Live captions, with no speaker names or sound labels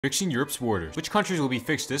Fixing Europe's borders. Which countries will be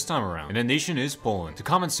fixed this time around? And the nation is Poland. To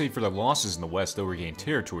compensate for their losses in the west, they'll regain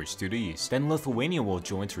territories to the east. Then Lithuania will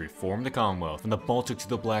join to reform the Commonwealth. From the Baltic to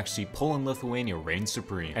the Black Sea, Poland and Lithuania reign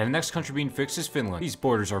supreme. And the next country being fixed is Finland. These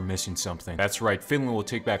borders are missing something. That's right, Finland will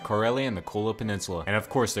take back Karelia and the Kola Peninsula. And of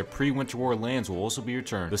course, their pre-Winter War lands will also be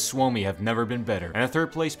returned. The Suomi have never been better. And the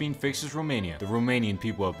third place being fixed is Romania. The Romanian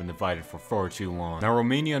people have been divided for far too long. Now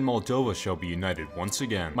Romania and Moldova shall be united once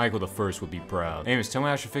again. Michael I would be proud. Anyways, tell me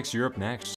how I should fix Europe next.